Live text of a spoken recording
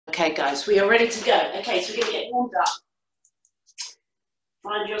Okay, guys, we are ready to go. Okay, so we're going to get warmed up.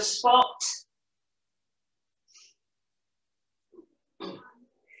 Find your spot.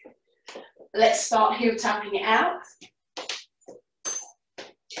 Let's start heel tapping it out.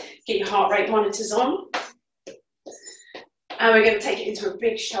 Get your heart rate monitors on. And we're going to take it into a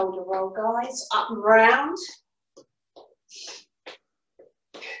big shoulder roll, guys. Up and round.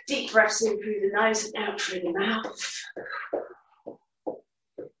 Deep breaths in through the nose and out through the mouth.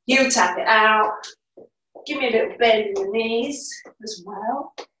 Heel tap it out. Give me a little bend in the knees as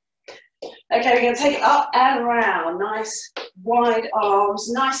well. Okay, we're going to take it up and around. Nice wide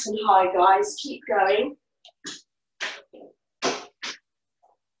arms, nice and high, guys. Keep going.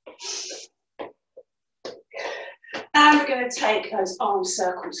 And we're going to take those arm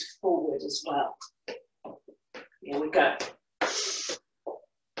circles forward as well. Here we go.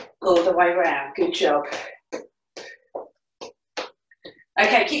 All the way around. Good job.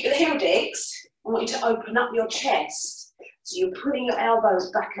 Okay, keep the heel digs. I want you to open up your chest. So you're putting your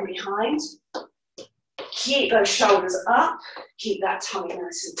elbows back and behind. Keep those shoulders up. Keep that tummy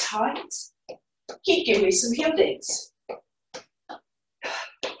nice and tight. Keep giving me some heel digs.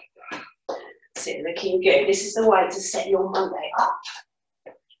 Sit looking good. This is the way to set your Monday up.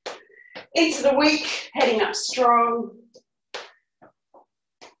 Into the week, heading up strong.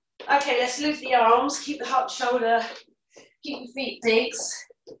 Okay, let's lift the arms. Keep the heart, shoulder. Keep your feet digs.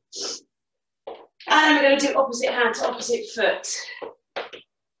 And we're going to do opposite hand to opposite foot.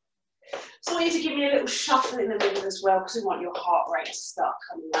 So I want you to give me a little shuffle in the middle as well, because we want your heart rate to start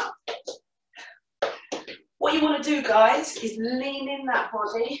coming up. What you want to do, guys, is lean in that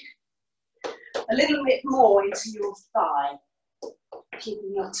body a little bit more into your thigh,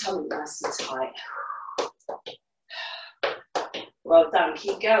 keeping your tummy nice and tight. Well done,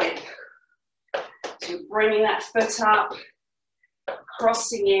 keep going. So you're bringing that foot up,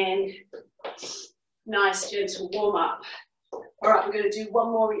 crossing in, nice gentle warm up. All right, we're going to do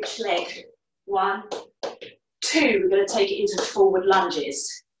one more each leg. 1, 2, we're going to take it into forward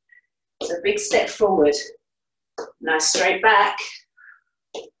lunges. So big step forward, nice straight back.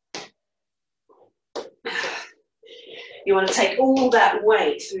 You want to take all that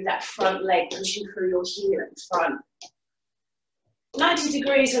weight through that front leg, pushing through your heel at the front. 90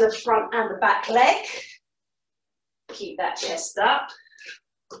 degrees in the front and the back leg. Keep that chest up.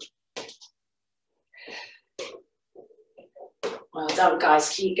 Well done, guys.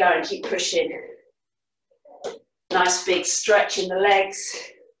 Keep going, keep pushing. Nice big stretch in the legs.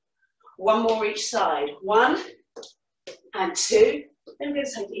 One more each side. 1 and 2. Then we're going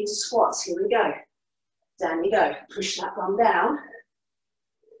to take it into squats. Here we go. Down you go. Push that bum down.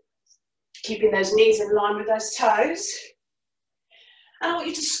 Keeping those knees in line with those toes. And I want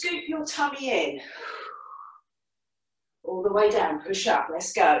you to scoop your tummy in. All the way down. Push up.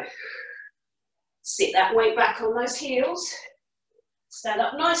 Let's go. Sit that weight back on those heels. Stand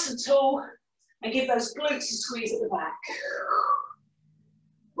up nice and tall and give those glutes a squeeze at the back.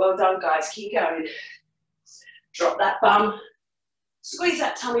 Well done, guys. Keep going. Drop that bum. Squeeze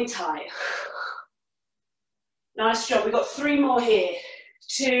that tummy tight. Nice job. We've got 3 more here.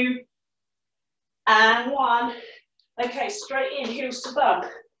 2 and 1. Okay, straight in, heels to bum.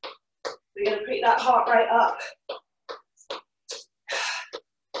 We're going to pick that heart rate up.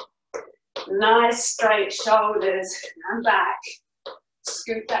 Nice straight shoulders and back.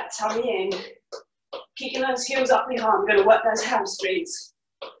 Scoop that tummy in. Keeping those heels up behind. We're going to work those hamstrings.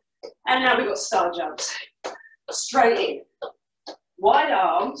 And now we've got star jumps. Straight in. Wide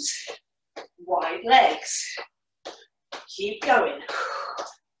arms, wide legs. Keep going.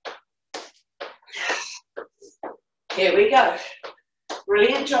 Here we go.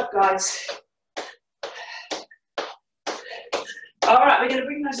 Brilliant job, guys. All right, we're going to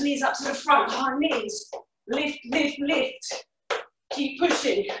bring those knees up to the front, high knees. Lift, lift, lift. Keep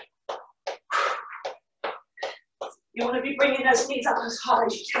pushing. You want to be bringing those knees up as high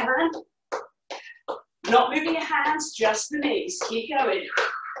as you can. Not moving your hands, just the knees. Keep going.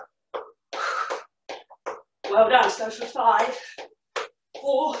 Well done. Let's go for 5,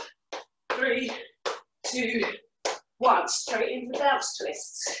 4, 3, 2, 1. Straight into bounce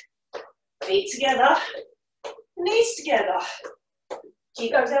twists. Feet together. Knees together.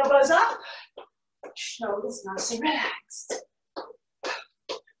 Keep those elbows up. Shoulders nice and relaxed.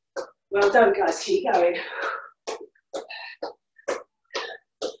 Well done, guys. Keep going.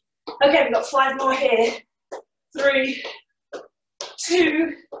 Okay, we've got 5 more here. 3,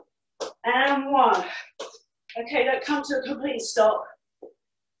 2, and 1. Okay, don't come to a complete stop.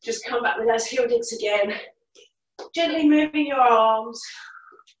 Just come back with those heel digs again. Gently moving your arms.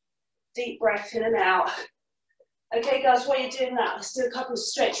 Deep breath in and out. Okay, guys, while you're doing that, let's do a couple of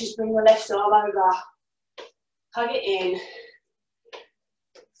stretches. Bring the left arm over. Hug it in.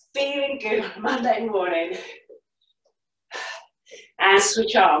 Feeling good on Monday morning. And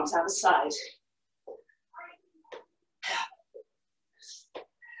switch arms other side.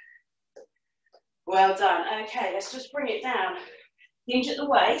 Well done. Okay, let's just bring it down. Hinge at the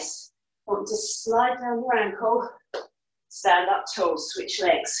waist. Want to slide down your ankle. Stand up tall. Switch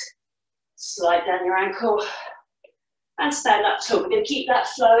legs. Slide down your ankle. And stand up tall. We're going to keep that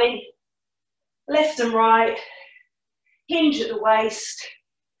flowing. Left and right. Hinge at the waist.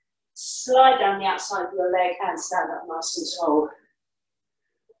 Slide down the outside of your leg and stand up nice and tall.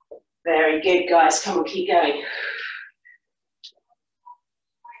 Very good, guys. Come on, keep going.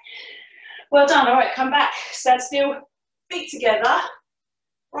 Well done. All right, come back. Stand still. Feet together.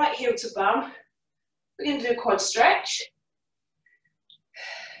 Right heel to bum. We're going to do a quad stretch.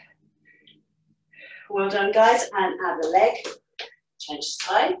 Well done, guys. And add a leg. Change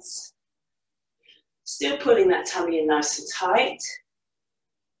sides. Still pulling that tummy in nice and tight.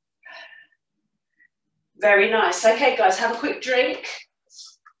 Very nice. Okay, guys, have a quick drink.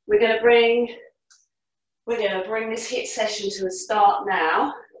 We're going to bring this HIIT session to a start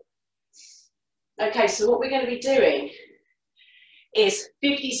now. Okay, so what we're going to be doing is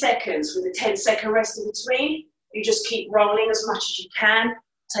 50 seconds with a 10-second rest in between. You just keep rolling as much as you can.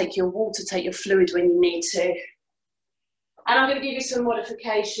 Take your water, take your fluid when you need to. And I'm going to give you some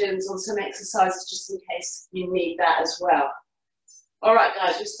modifications on some exercises just in case you need that as well. All right,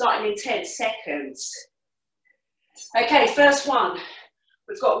 guys, we're starting in 10 seconds. Okay, first one.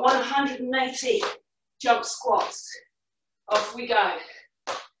 We've got 180 jump squats. Off we go.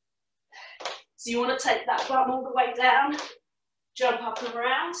 So you want to take that bum all the way down, jump up and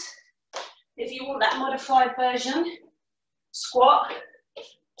around. If you want that modified version, squat,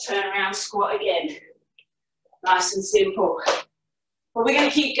 turn around, squat again. Nice and simple. But we're going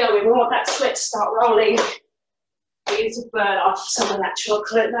to keep going. We want that sweat to start rolling. We need to burn off some of that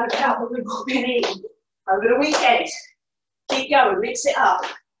chocolate, no doubt, that we've all been eating over the weekend. Keep going, mix it up.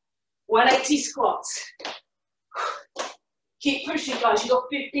 180 squats. Keep pushing, guys. You've got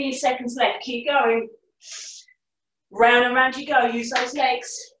 15 seconds left. Keep going. Round and round you go. Use those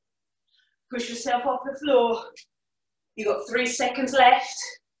legs. Push yourself off the floor. You've got 3 seconds left.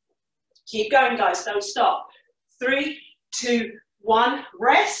 Keep going, guys. Don't stop. 3, 2, 1.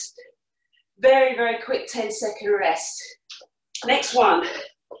 Rest. Very, very quick 10-second rest. Next one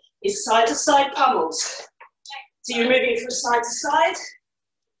is side-to-side pummels. So you're moving from side to side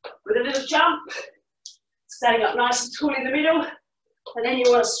with a little jump. Standing up nice and tall in the middle, and then you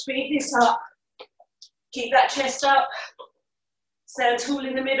want to speed this up. Keep that chest up, stand tall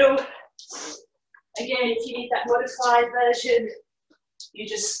in the middle. Again, if you need that modified version, you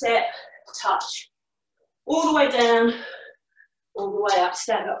just step, touch. All the way down, all the way up,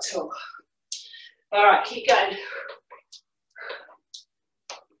 stand up tall. All right, keep going.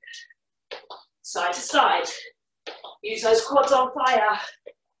 Side to side. Use those quads on fire.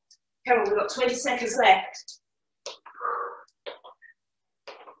 Come on, we've got 20 seconds left.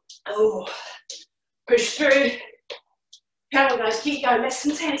 Oh, push through. Come on, guys, keep going. Less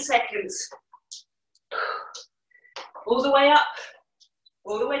than 10 seconds. All the way up,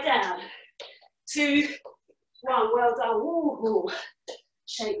 all the way down. 2, 1, well done. Ooh.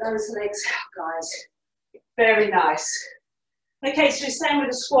 Shake those legs out, guys. Very nice. Okay, so we're staying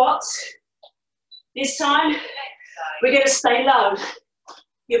with the squats. This time, we're going to stay low.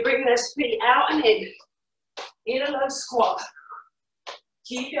 You bring those feet out and in a low squat.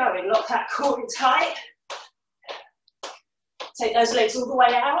 Keep going, lock that core in tight. Take those legs all the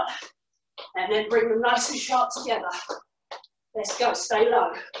way out, and then bring them nice and sharp together. Let's go, stay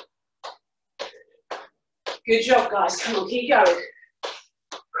low. Good job, guys, come on, keep going.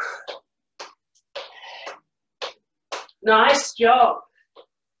 Nice job.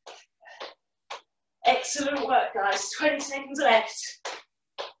 Excellent work, guys, 20 seconds left.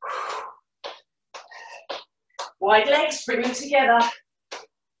 Wide legs, bring them together.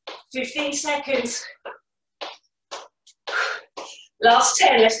 15 seconds. Last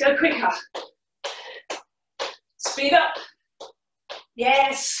 10, let's go quicker. Speed up.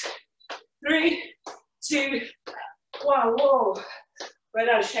 Yes. 3, 2, 1. Whoa. Well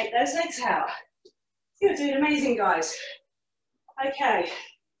done, shake those legs out. You're doing amazing, guys. Okay.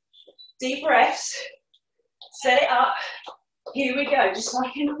 Deep breaths. Set it up. Here we go, just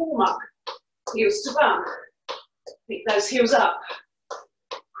like in a warm-up. Heels to bum. Pick those heels up.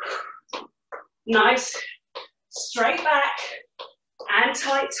 Nice. Straight back and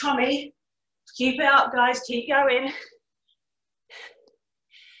tight tummy. Keep it up, guys. Keep going.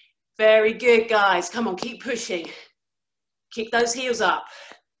 Very good, guys. Come on, keep pushing. Kick those heels up.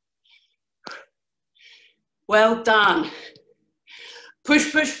 Well done.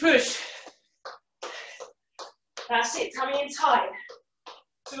 Push, push, push. That's it, tummy in tight.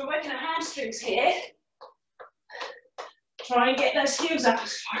 So we're working our hamstrings here. Try and get those heels up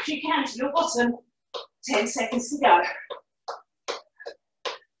as far as you can to your bottom. 10 seconds to go.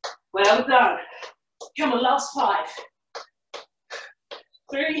 Well done. Come on, last 5.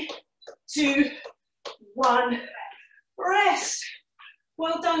 3, 2, 1. Rest.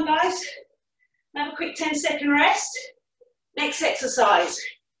 Well done, guys. Have a quick 10-second rest. Next exercise.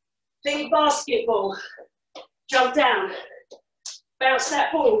 Think basketball. Jump down. Bounce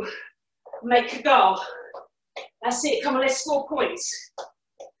that ball. Make a goal. That's it. Come on, let's score points.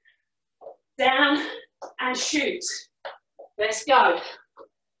 Down and shoot. Let's go.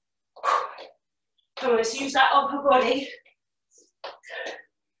 Come on, let's use that upper body.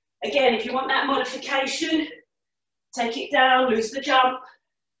 Again, if you want that modification, take it down, lose the jump.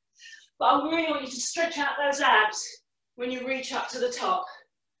 But I really want you to stretch out those abs when you reach up to the top.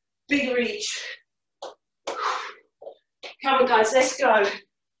 Big reach. Come on, guys, let's go.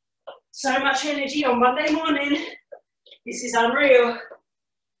 So much energy on Monday morning. This is unreal.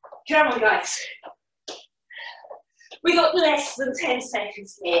 Come on, guys. We got less than 10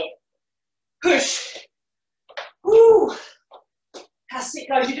 seconds here. Push. Woo. That's it,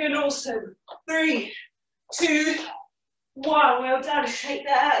 guys. You're doing awesome. 3, 2, 1. Well done. Shake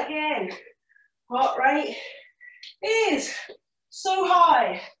that out again. Heart rate is so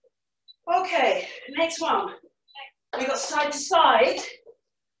high. Okay, next one. We got side to side.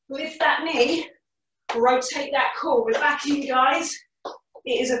 Lift that knee. Rotate that core. We're back in, guys.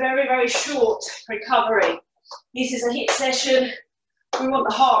 It is a very, very short recovery. This is a HIIT session. We want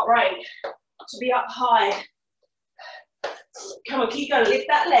the heart rate to be up high. Come on, keep going. Lift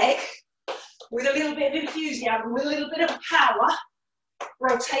that leg with a little bit of enthusiasm, with a little bit of power.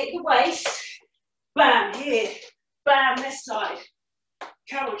 Rotate the waist. Bam, here. Bam, this side.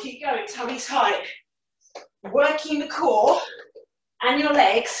 Come on, keep going. Tummy tight. Working the core and your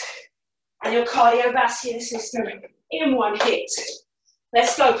legs and your cardiovascular system in one hit.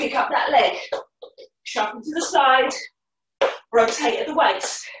 Let's go. Pick up that leg. Shuffle to the side. Rotate at the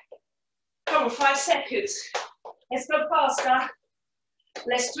waist. Come on, 5 seconds. Let's go faster.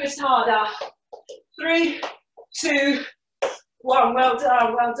 Let's twist harder. 3, 2, 1. Well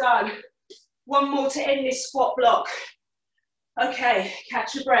done, well done. One more to end this squat block. Okay,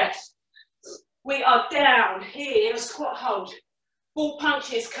 catch your breath. We are down here, squat hold. 4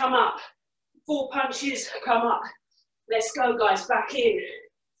 punches, come up. 4 punches, come up. Let's go, guys, back in.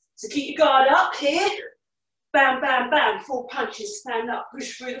 So keep your guard up here. Bam, bam, bam. 4 punches, stand up,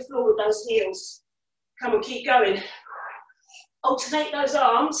 push through the floor with those heels. Come on, keep going. Alternate those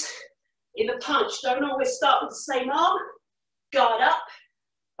arms in the punch. Don't always start with the same arm. Guard up,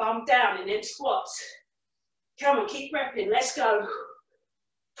 bum down, and then squats. Come on, keep repping. Let's go.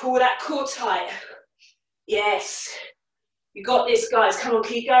 Pull that core tight. Yes. You got this, guys. Come on,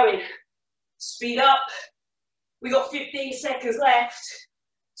 keep going. Speed up. We got 15 seconds left.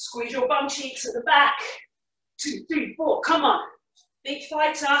 Squeeze your bum cheeks at the back. 2, 3, 4. Come on. Big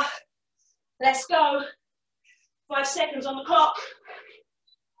fighter. Let's go. 5 seconds on the clock.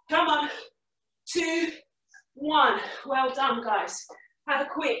 Come on. 2, 1. Well done, guys. Have a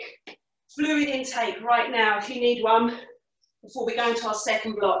quick fluid intake right now if you need one before we go into our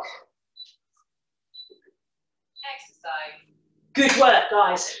second block. Exercise. Good work,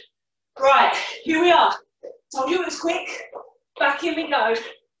 guys. Right, here we are. Told you it was quick. Back in we go.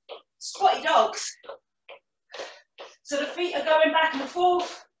 Squatty dogs. So the feet are going back and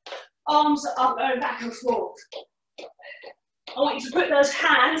forth. Arms are going back and forth. I want you to put those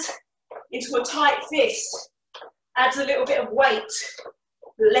hands into a tight fist. Adds a little bit of weight.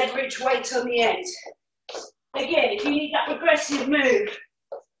 Leverage weight on the end. Again, if you need that progressive move,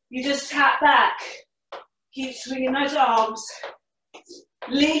 you just tap back. Keep swinging those arms.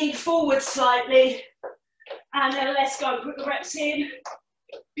 Lean forward slightly. And then let's go. Put the reps in.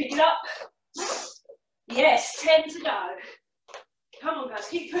 Pick it up. Yes, 10 to go. Come on, guys,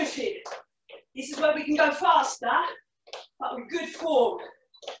 keep pushing. This is where we can go faster, but with good form.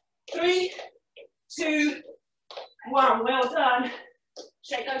 3, 2, 1. Well done.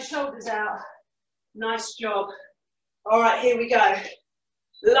 Shake those shoulders out. Nice job. All right, here we go.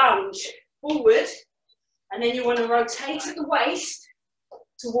 Lunge forward, and then you want to rotate at the waist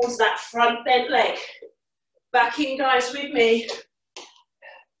towards that front bent leg. Back in, guys, with me.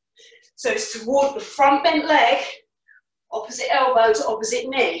 So it's toward the front bent leg, opposite elbow to opposite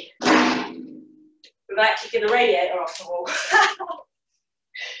knee. Without kicking the radiator off the wall.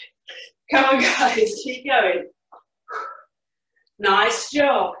 Come on, guys, keep going. Nice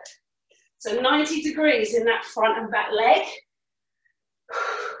job. So 90 degrees in that front and back leg.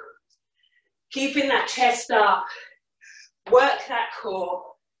 Keeping that chest up. Work that core.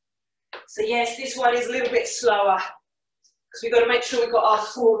 So yes, this one is a little bit slower because we've got to make sure we've got our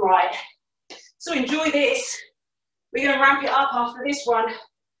form right. So enjoy this. We're going to ramp it up after this one.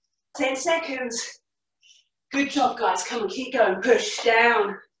 10 seconds. Good job, guys. Come on, keep going. Push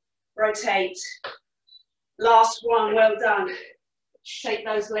down. Rotate. Last one. Well done. Shake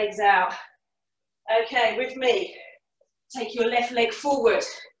those legs out. Okay, with me. Take your left leg forward.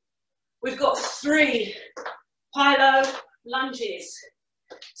 We've got 3 high-low lunges.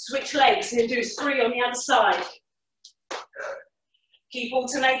 Switch legs and do 3 on the other side. Keep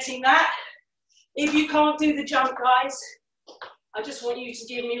alternating that. If you can't do the jump, guys, I just want you to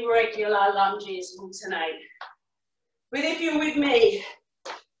give me regular lunges, alternate. But if you're with me,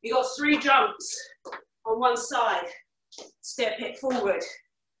 you've got 3 jumps on one side. Step it forward.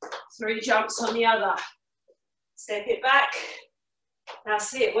 3 jumps on the other. Step it back.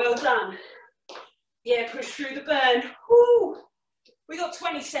 That's it, well done. Yeah, push through the burn. Woo. We got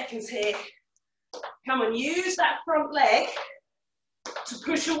 20 seconds here. Come on, use that front leg to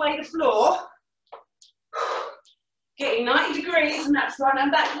push away the floor. Getting 90 degrees in that front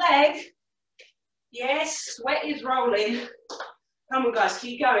and back leg. Yes, sweat is rolling. Come on, guys,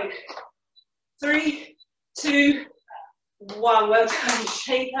 keep going. 3, 2, 1. Well done,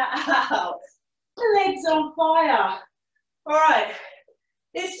 shake that out. The legs on fire. All right,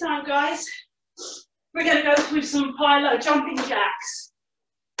 this time, guys, we're going to go with some high-low jumping jacks.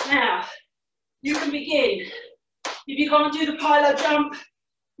 Now, you can begin. If you can't do the high-low jump,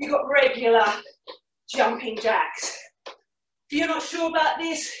 you've got regular jumping jacks. If you're not sure about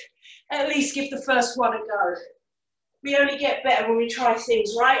this, at least give the first one a go. We only get better when we try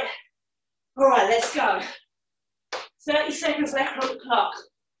things, right? All right, let's go. 30 seconds left on the clock.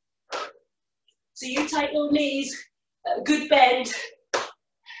 So you take your knees at a good bend,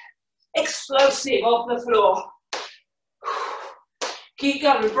 explosive off the floor. Keep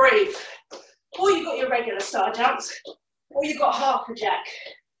going, breathe. Or you've got your regular star jumps, or you've got half a jack.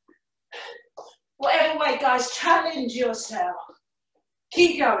 Whatever way, guys, challenge yourself.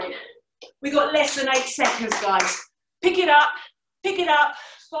 Keep going. We've got less than 8 seconds, guys. Pick it up,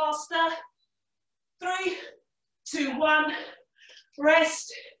 faster. 3, 2, 1,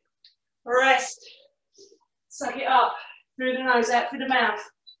 rest, rest. Suck it up, through the nose, out through the mouth.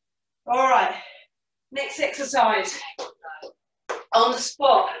 All right, next exercise. On the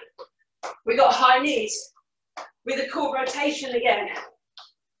spot, we got high knees with a core rotation again.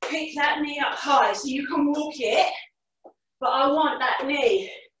 Pick that knee up high so you can walk it, but I want that knee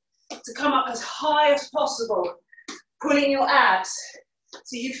to come up as high as possible, pulling your abs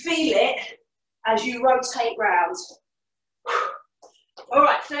so you feel it as you rotate round. All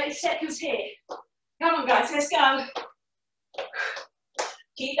right, 30 seconds here. Come on, guys, let's go.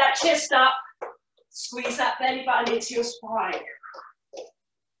 Keep that chest up. Squeeze that belly button into your spine.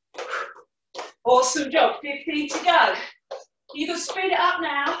 Awesome job, 15 to go. You can speed it up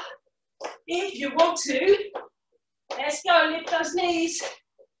now if you want to. Let's go, lift those knees.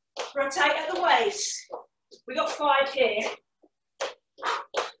 Rotate at the waist. We got 5 here.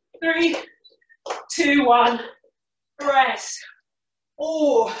 3, 2, 1, rest.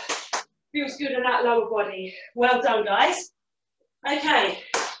 Oh, feels good in that lower body. Well done, guys. Okay,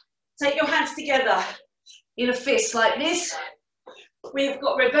 take your hands together in a fist like this. We've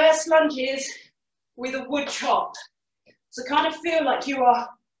got reverse lunges with a wood chop. So kind of feel like you are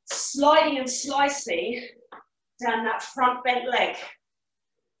sliding and slicing down that front bent leg.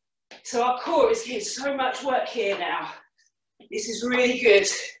 So our core is getting so much work here now. This is really good.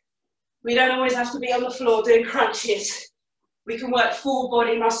 We don't always have to be on the floor doing crunches. We can work full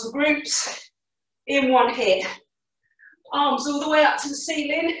body muscle groups in one hit. Arms all the way up to the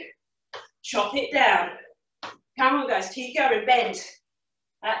ceiling. Chop it down. Come on, guys, keep going. Bend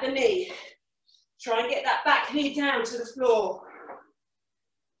at the knee. Try and get that back knee down to the floor.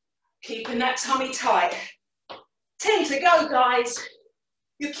 Keeping that tummy tight. 10 to go, guys.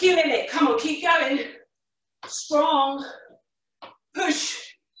 You're killing it. Come on, keep going. Strong. Push.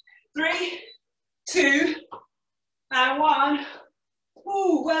 3, 2, and 1.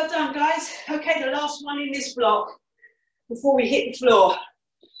 Ooh, well done, guys. Okay, the last one in this block before we hit the floor.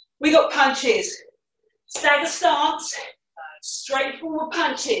 We got punches. Stagger stance. Straightforward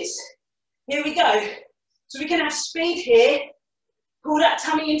punches. Here we go. So we can have speed here. Pull that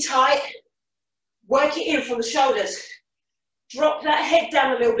tummy in tight. Work it in from the shoulders. Drop that head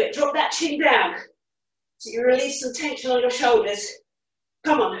down a little bit. Drop that chin down. So you release some tension on your shoulders.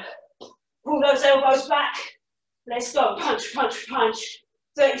 Come on. Pull those elbows back. Let's go. Punch, punch, punch.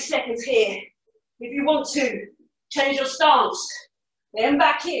 30 seconds here. If you want to, change your stance. Then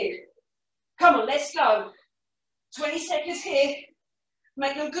back in. Come on, let's go. 20 seconds here.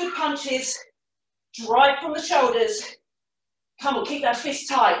 Make them good punches. Drive from the shoulders. Come on, keep that fist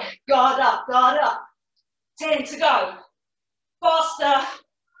tight. Guard up, guard up. 10 to go. Faster.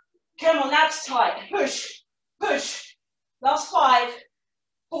 Come on, abs tight. Push, push. Last 5,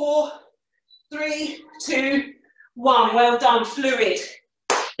 4, 3, 2, 1. Well done, fluid.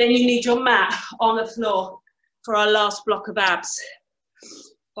 Then you need your mat on the floor for our last block of abs.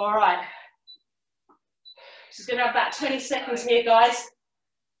 All right. Just gonna have about 20 seconds here, guys.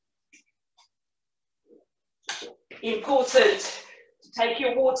 Important to take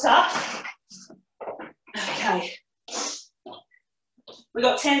your water. Okay. We've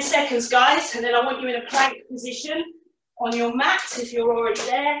got 10 seconds, guys, and then I want you in a plank position on your mat if you're already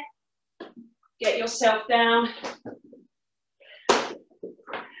there. Get yourself down.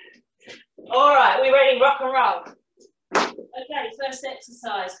 All right, we're ready, rock and roll. Okay, first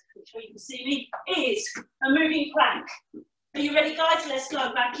exercise, which you can see me, is a moving plank. Are you ready, guys? Let's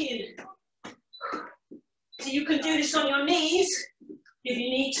go back in. So you can do this on your knees if you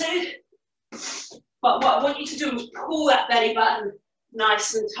need to. But what I want you to do is pull that belly button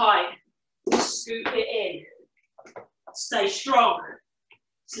nice and tight. Scoop it in. Stay strong.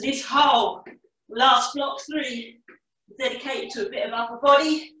 So this whole last block 3 is dedicated to a bit of upper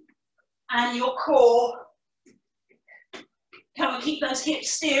body and your core. Come on, keep those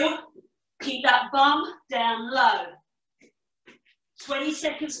hips still. Keep that bum down low. 20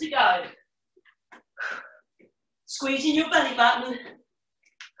 seconds to go. Squeezing your belly button.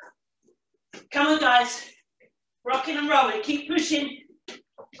 Come on, guys. Rocking and rolling. Keep pushing.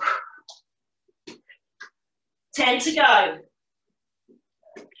 10 to go.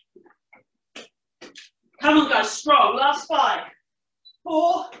 Come on, guys. Strong. Last 5,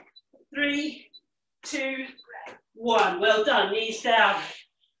 4, 3, 2, 1. Well done. Knees down.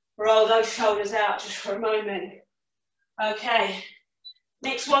 Roll those shoulders out just for a moment. Okay.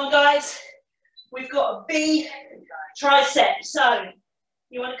 Next one, guys. We've got a B tricep. So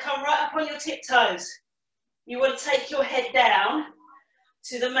you want to come right up on your tiptoes. You want to take your head down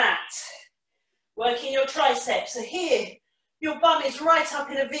to the mat. Working your triceps. So here, your bum is right up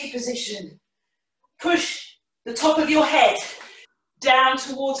in a V position. Push the top of your head down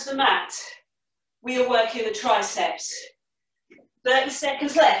towards the mat. We are working the triceps. 30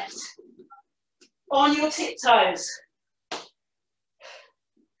 seconds left. On your tiptoes.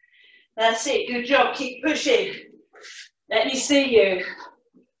 That's it, good job, keep pushing. Let me see you.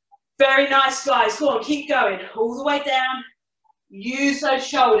 Very nice, guys. Go on, keep going. All the way down. Use those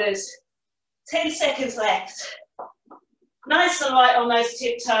shoulders. 10 seconds left. Nice and light on those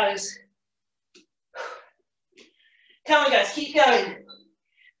tiptoes. Come on, guys, keep going.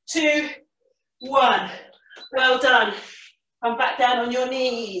 2, 1. Well done. Come back down on your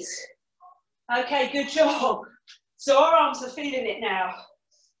knees. Okay, good job. So our arms are feeling it now.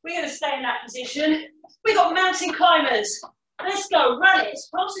 We're going to stay in that position. We've got mountain climbers. Let's go, run it as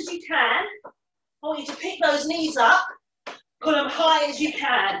fast as you can. I want you to pick those knees up, pull them high as you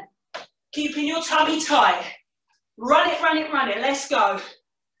can, keeping your tummy tight. Run it, run it, run it. Let's go.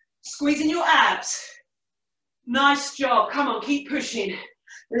 Squeezing your abs. Nice job. Come on, keep pushing.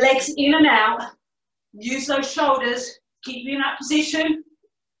 Legs in and out. Use those shoulders. Keep you in that position.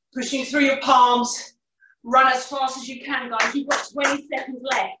 Pushing through your palms. Run as fast as you can, guys. You've got 20 seconds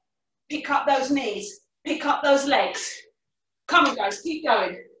left. Pick up those knees. Pick up those legs. Come on, guys. Keep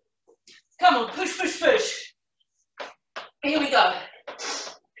going. Come on. Push, push, push. Here we go.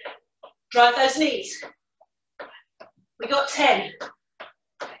 Drive those knees. We got 10.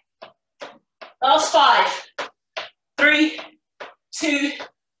 Last 5. 3, 2,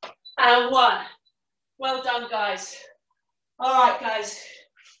 and 1. Well done, guys. All right, guys.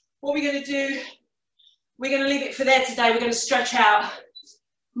 What we're going to do, we're going to leave it for there today. We're going to stretch out.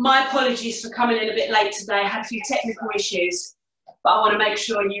 My apologies for coming in a bit late today. I had a few technical issues, but I want to make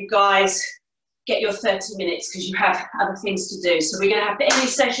sure you guys get your 30 minutes because you have other things to do. So we're going to have the ending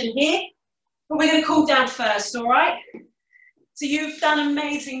session here, but we're going to cool down first, all right? So you've done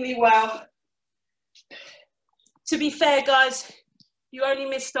amazingly well. To be fair, guys, you only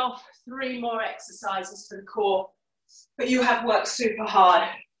missed off 3 more exercises for the core, but you have worked super hard.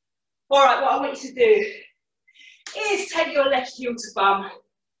 All right, what I want you to do is take your left heel to bum.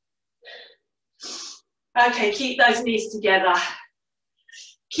 Okay, keep those knees together.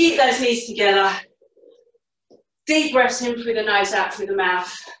 Keep those knees together. Deep breaths in through the nose, out through the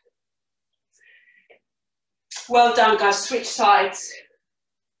mouth. Well done, guys. Switch sides.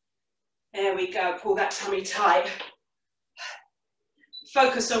 There we go, pull that tummy tight.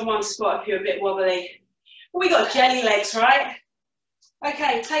 Focus on one spot if you're a bit wobbly. We got jelly legs, right?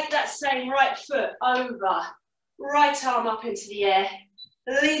 Okay, take that same right foot over, right arm up into the air,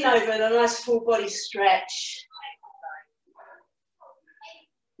 lean over in a nice full body stretch.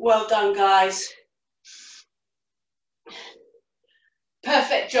 Well done, guys.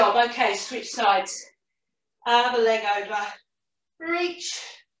 Perfect job. Okay, switch sides. Other leg over, reach.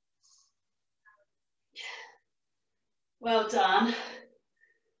 Well done.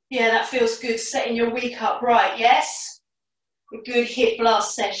 Yeah, that feels good, setting your week up right, yes? A good hip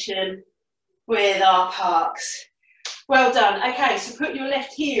blast session with our parks. Well done. Okay, so put your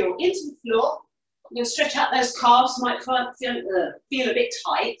left heel into the floor. You'll stretch out those calves, might feel a bit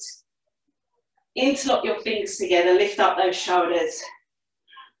tight. Interlock your fingers together, lift up those shoulders.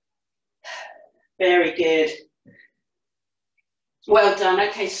 Very good. Well done.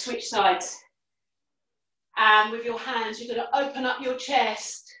 Okay, switch sides. And with your hands, you're going to open up your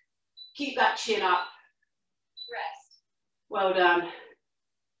chest. Keep that chin up. Rest. Well done.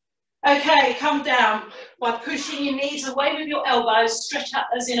 Okay, come down by pushing your knees away with your elbows. Stretch out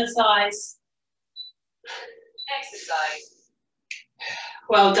those inner thighs. Exercise.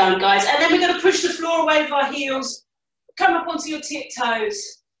 Well done, guys. And then we're going to push the floor away with our heels. Come up onto your tiptoes.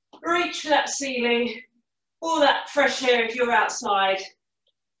 Reach for that ceiling. All that fresh air if you're outside.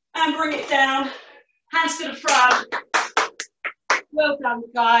 And bring it down. Hands to the front. Well done,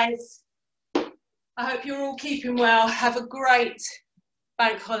 guys. I hope you're all keeping well. Have a great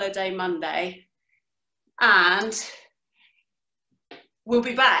bank holiday Monday. And we'll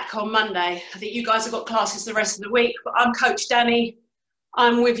be back on Monday. I think you guys have got classes the rest of the week, but I'm Coach Danny.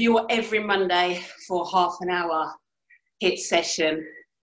 I'm with you every Monday for half an hour HIIT session.